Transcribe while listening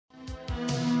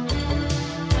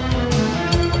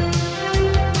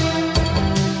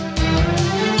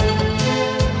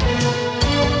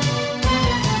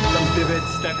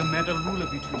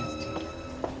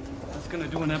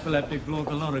epileptic bloke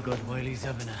a lot of good while he's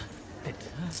having a fit,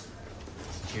 huh?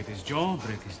 Shake his jaw,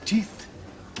 break his teeth.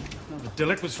 Now the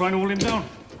Dillick was trying to hold him down.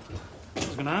 He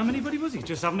wasn't going to harm anybody, was he?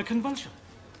 Just having a convulsion.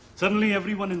 Suddenly,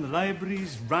 everyone in the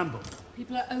library's rambled.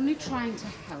 People are only trying to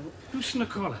help. Loosen the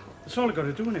collar. That's all I got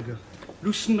to do, innit, girl?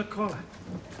 Loosen the collar.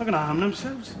 They're going to harm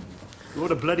themselves.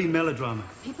 What a bloody melodrama.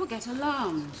 People get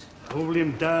alarmed. Hold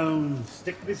him down.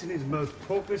 Stick this in his mouth.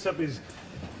 Poke this up his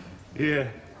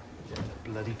ear.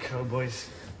 Bloody cowboys.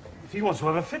 If he wants to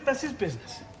have a fit, that's his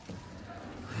business.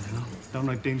 I don't know.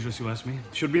 Downright dangerous, you ask me.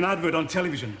 Should be an advert on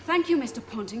television. Thank you, Mr.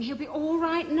 Ponting. He'll be all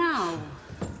right now.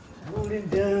 Hold him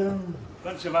down.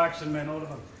 Bunch of action men, all of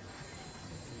them.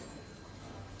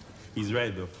 He's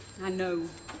right, though. I know.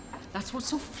 That's what's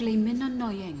so flaming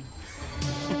annoying.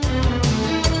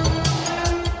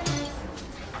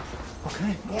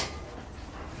 Okay. Yeah.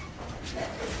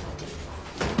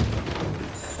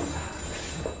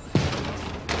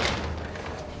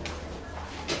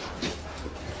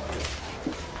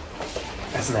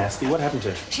 That's nasty. What happened to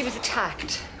her? She was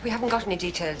attacked. We haven't got any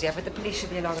details yet, but the police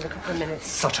should be along in a couple of minutes.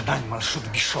 Such an animal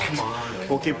should be shot. Come on.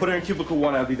 Okay, put her in cubicle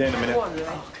 1. I'll be there in a minute.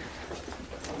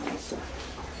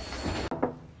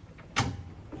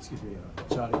 Excuse me,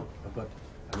 Charlie. I've got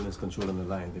ambulance control on the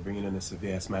line. They're bringing in a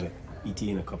severe asthmatic. ET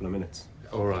in a couple of minutes.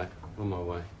 All right. On my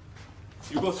way.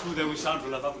 You go through there with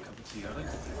Sandra. I'll have a cup of tea, all right?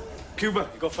 Cuba,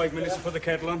 you got 5 minutes to put the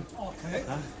kettle on? Okay.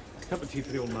 Huh? Cup of tea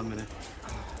for the old man, minute.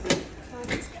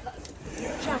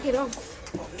 Jacket off.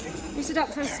 You sit up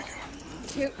first.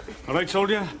 Thank you. All right,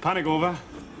 soldier. Panic over.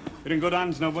 You're in good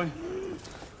hands now, boy.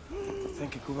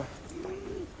 Thank you, Cuba.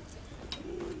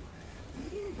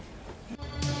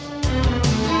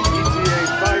 ETA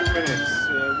 5 minutes.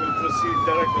 We'll proceed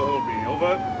direct to Holby.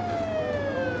 Over.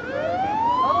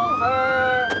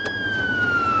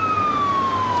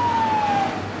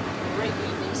 Great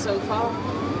evening so far.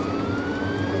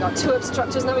 We got 2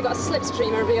 obstructors, now we got a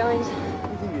slipstreamer behind.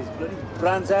 Everything is bloody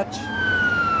Brands Hatch.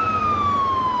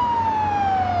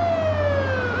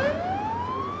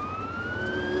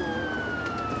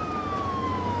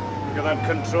 Look at that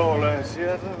controller. See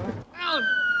that?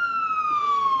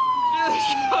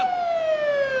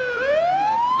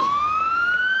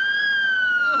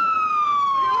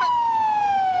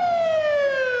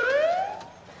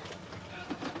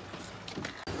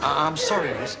 I'm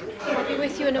sorry, miss. I'll be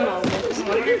with you in a moment.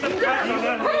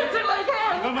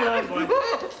 Come along, boy.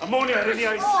 Ammonia in the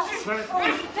ice. Just gonna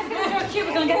do a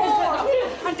cubicle and get this up.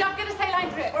 And don't get a saline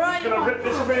drip. All right. Gonna rip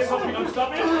this away so we don't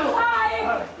stop it.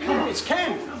 Hi. It's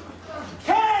Ken.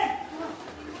 Ken!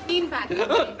 Lean back. Come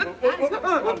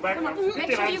on.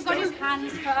 Make sure you've got his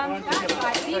hands firm. That's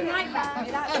right. Lean right back.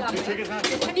 That's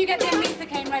lovely. When you get the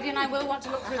amlethicane ready, and I will want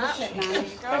to look through the slip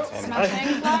now.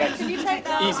 Smashing. Can you take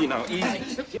that? Easy now,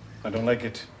 easy. I don't like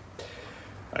it.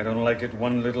 I don't like it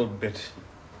one little bit.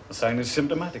 The sign is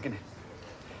symptomatic, isn't it?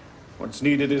 What's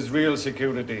needed is real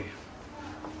security.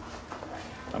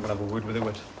 I'm gonna have a word with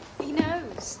it. He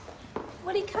knows.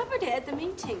 Well, he covered it at the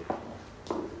meeting.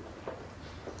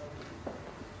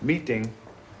 Meeting?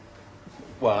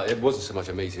 Well, it wasn't so much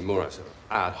a meeting, more as an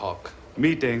ad hoc.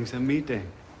 Meeting's a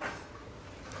meeting.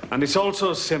 And it's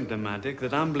also symptomatic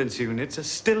that ambulance units are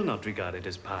still not regarded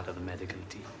as part of the medical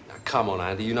team. Now, come on,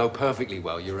 Andy, you know perfectly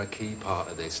well you're a key part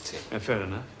of this team. Fair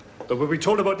enough. But were we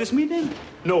told about this meeting?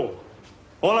 No.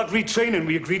 All that retraining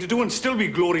we agreed to do and still be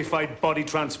glorified body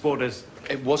transporters.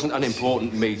 It wasn't an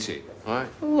important meeting, all right?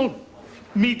 Well,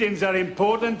 meetings are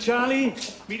important, Charlie.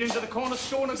 Meetings are the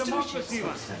cornerstone of democracy,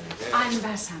 man. I'm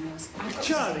Bess Samuels.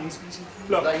 Charlie,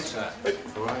 look. Later,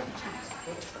 all right?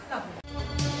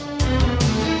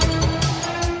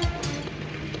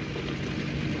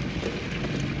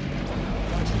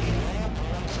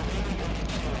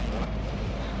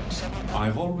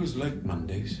 I've always liked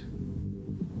Mondays.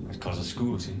 Because of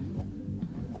school, see?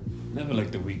 Never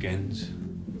liked the weekends.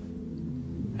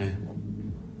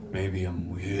 Maybe I'm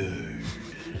weird.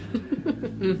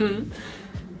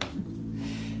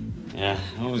 Yeah,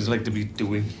 I always like to be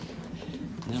doing.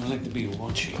 Never like to be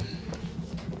watching.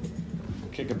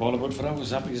 Kick a ball about for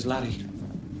hours, happy as Larry.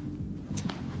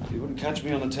 You wouldn't catch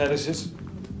me on the terraces,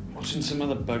 watching some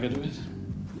other bugger do it.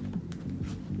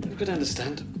 Never could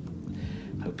understand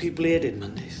how people hated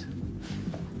Mondays.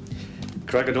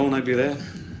 Crack of dawn, I'd be there,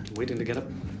 waiting to get up,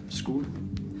 school.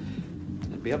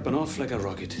 I'd be up and off like a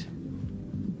rocket.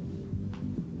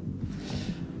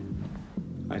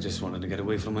 I just wanted to get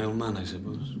away from my old man, I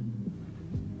suppose.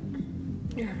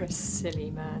 You're a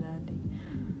silly man, Andy.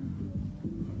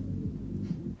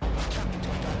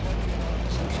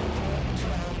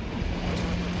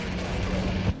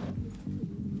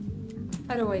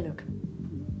 How do I look?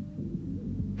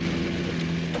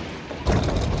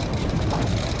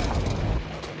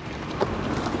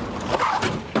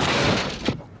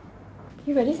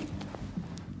 You ready?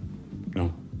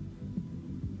 No.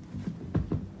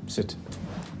 Sit.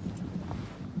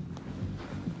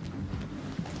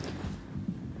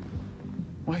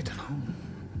 Well, I don't know.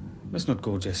 Let's not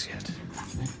go just yet.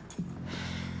 Eh?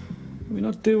 Can we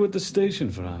not do at the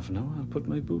station for half an hour? I'll put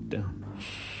my boot down.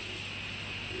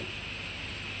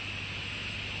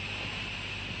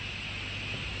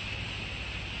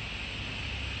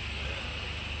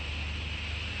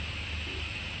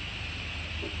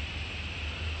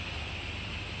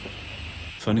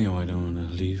 Funny how I don't want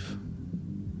to leave.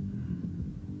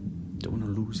 Don't want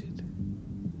to lose it.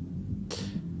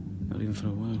 Not even for a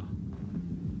while.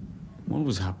 I'm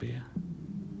always happier.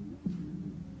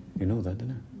 You know that, don't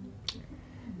you?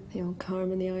 The old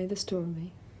calm in the eye of the storm, eh?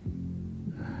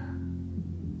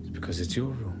 It's because it's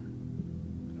your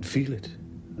room. And feel it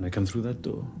when I come through that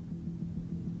door.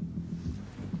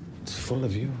 It's full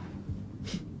of you.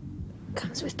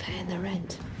 Comes with paying the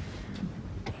rent.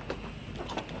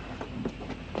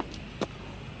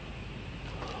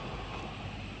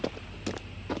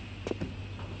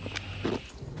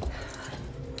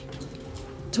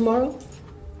 Tomorrow?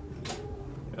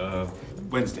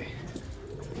 Wednesday.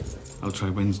 I'll try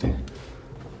Wednesday.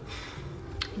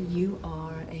 You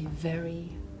are a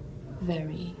very,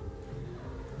 very,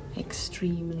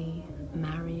 extremely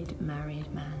married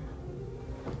man.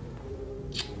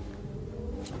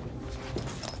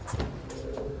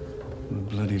 I'm a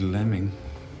bloody lemming.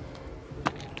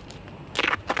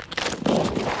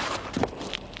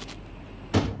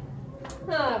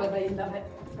 Ah, but they love it.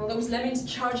 All those lemmings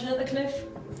charging at the cliff.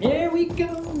 Here we go,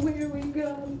 where we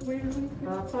go, where we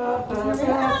go.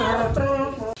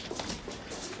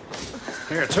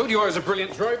 Here, I told you I was a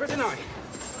brilliant driver, didn't I?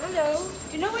 Hello.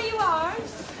 Do you know where you are?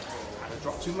 I've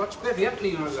dropped too much bevy, haven't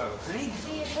you, though, eh?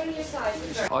 See you turn your side.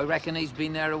 I reckon he's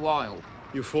been there a while.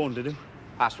 You phoned, did he?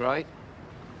 That's right.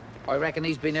 I reckon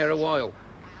he's been there a while.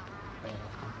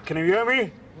 Can you hear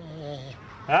me?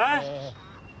 Huh?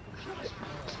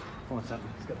 What's that?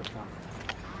 Let's get the phone.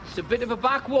 It's a bit of a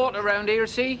backwater around here,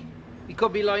 see? He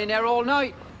could be lying there all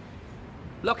night.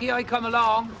 Lucky I come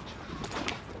along.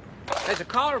 There's a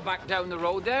car back down the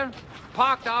road there,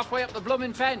 parked halfway up the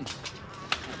bloomin' fence.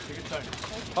 Take your time.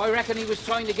 I reckon he was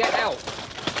trying to get out.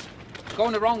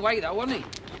 Going the wrong way, though, wasn't he?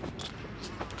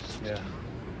 Yeah.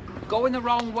 Going the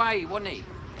wrong way, wasn't he?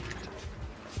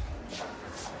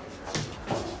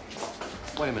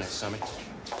 Wait a minute, Sammy.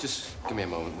 Just give me a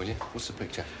moment, will you? What's the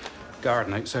picture?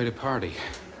 Garden outside a party.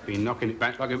 Been knocking it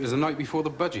back like it was the night before the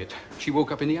budget. She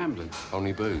woke up in the ambulance.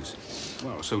 Only booze.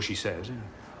 Well, so she says. Yeah.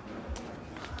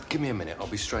 Give me a minute. I'll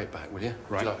be straight back, will you?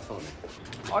 Right. Would you like to follow me?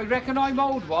 I reckon I'm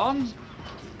owed one.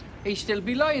 He'd still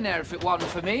be lying there if it wasn't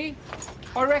for me.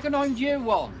 I reckon I'm due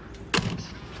one.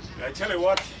 I tell you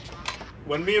what,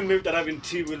 when me and Milt are having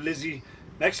tea with Lizzie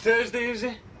next Thursday, is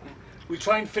it? We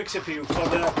try and fix it for you for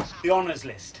the honours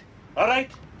list. All right?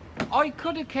 I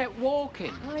could have kept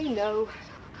walking. I know.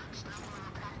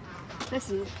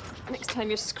 Listen, next time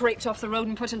you're scraped off the road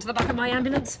and put into the back of my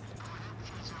ambulance,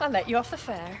 I'll let you off the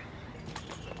fare.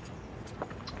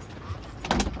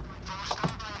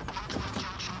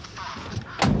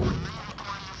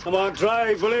 Come on,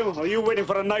 drive, will you? Or are you waiting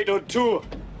for a night or two?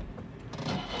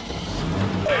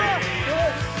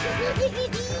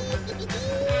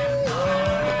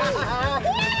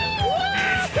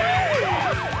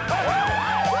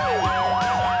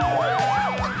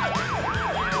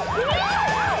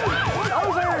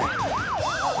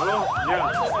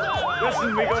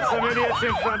 Listen, we got some idiots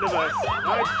in front of us,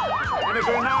 right? And a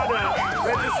Granada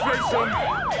registration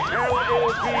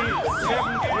LOB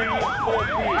 734P.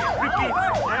 Repeat,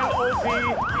 LOB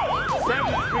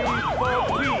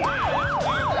 734P.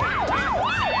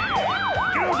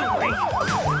 Get out of the way!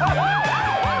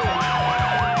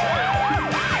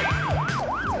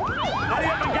 Hurry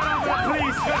up and get on to the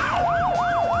police now!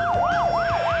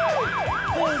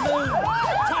 Full moon!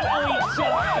 Tell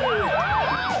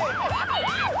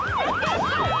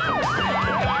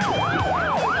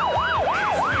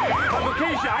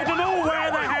each other! I don't know where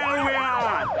the hell we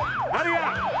are! Hurry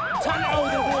up! Turn out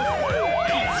the wolf!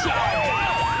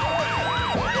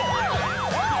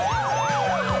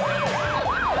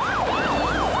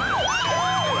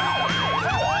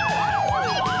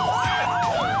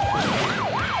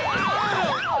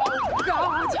 Oh,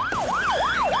 God!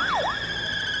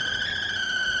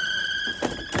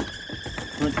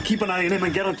 Keep an eye on him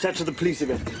and get in touch with the police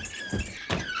again.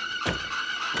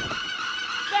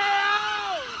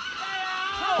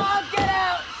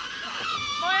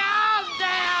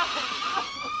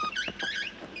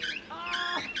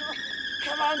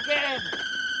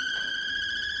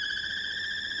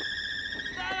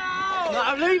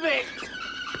 Now leave it!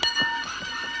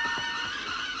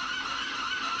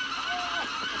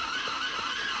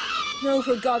 No,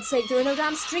 for God's sake, there are no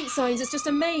damn street signs. It's just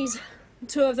a maze.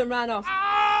 2 of them ran off.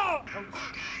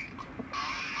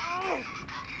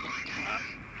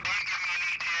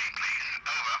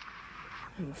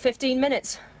 15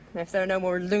 minutes, if there are no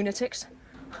more lunatics.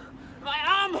 My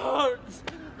arm hurts!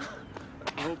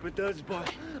 I hope it does, boy.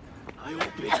 I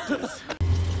hope it does.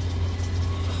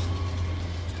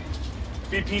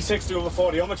 BP 60 over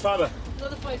 40. How much farther?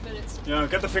 Another 5 minutes. Yeah,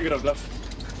 get the finger up, love.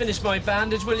 Finish my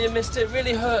bandage, will you, mister? It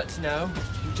really hurts now.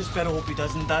 You just better hope he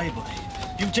doesn't die, boy.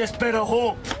 You just better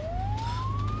hope.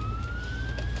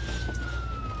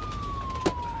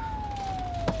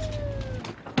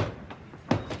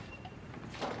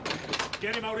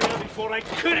 Get him out of here before I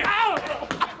cut him out!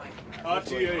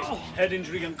 RTA, head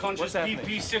injury, unconscious,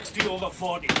 BP 60 over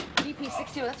 40. BP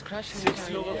 60, oh, that's crushing.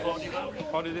 60 over 40.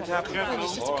 How did it happen?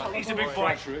 He's a big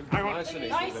boy.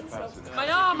 My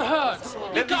arm hurts!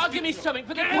 You gotta give me something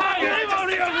for the pain! Get him out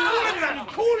of here!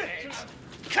 Cool it!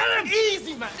 Kill him!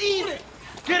 Easy, man, easy!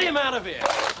 Get him out of here!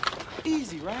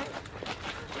 Easy, right?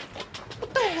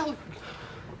 What the hell?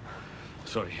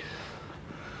 Sorry.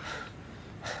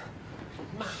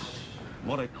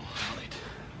 What I...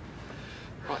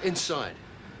 Right, inside.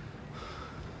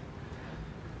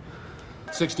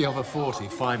 60 over 40,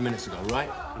 5 minutes ago, right?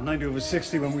 90 over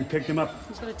 60 when we picked him up.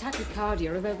 He's got a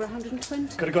tachycardia of over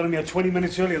 120. Could have got him here 20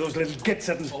 minutes earlier, those little gits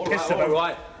hadn't pissed about. All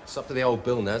right. It's up to the old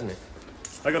Bill now, isn't it?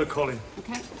 I gotta call him.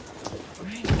 Okay.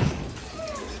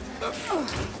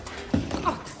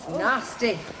 Oh,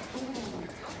 nasty.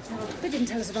 They didn't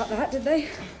tell us about that, did they?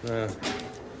 No.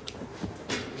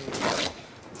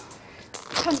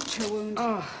 Puncture wound.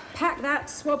 Oh. Pack that,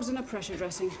 swabs and a pressure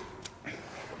dressing.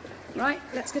 Right,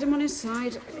 let's get him on his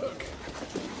side. Look.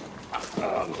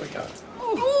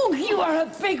 Oh, you are a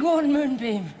big one,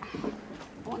 Moonbeam.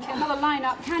 I want to get another line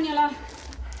up. Cannula.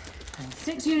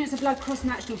 6 units of blood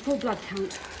cross-matched to a full blood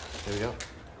count. Here we go.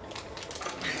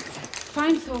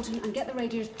 Find Thornton and get the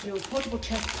radius to do a portable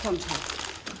chest contact.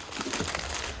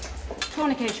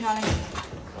 Tourniquet, Charlie.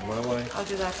 On my way. I'll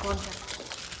do that, go on.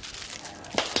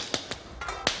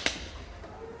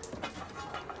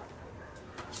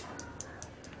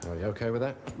 Are you okay with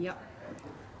that? Yep.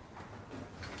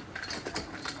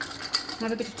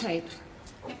 Have a bit of tape.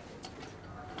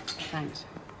 Thanks.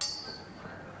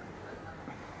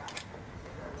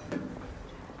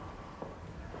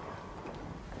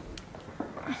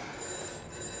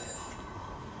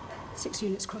 Six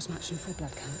units cross-matched and full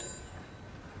blood count.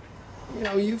 You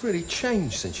know, you've really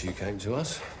changed since you came to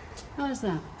us. How is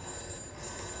that?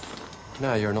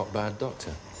 Now you're a not bad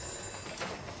doctor.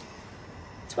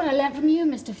 It's what I learnt from you,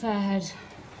 Mr. Fairhead.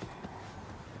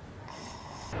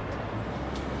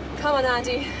 Come on,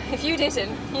 Andy. If you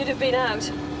didn't, you'd have been out.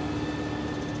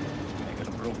 I could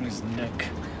have broken his neck.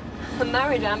 A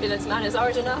married ambulance man is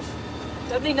hard enough.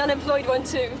 Don't need an unemployed one,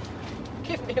 too.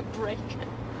 Give me a break.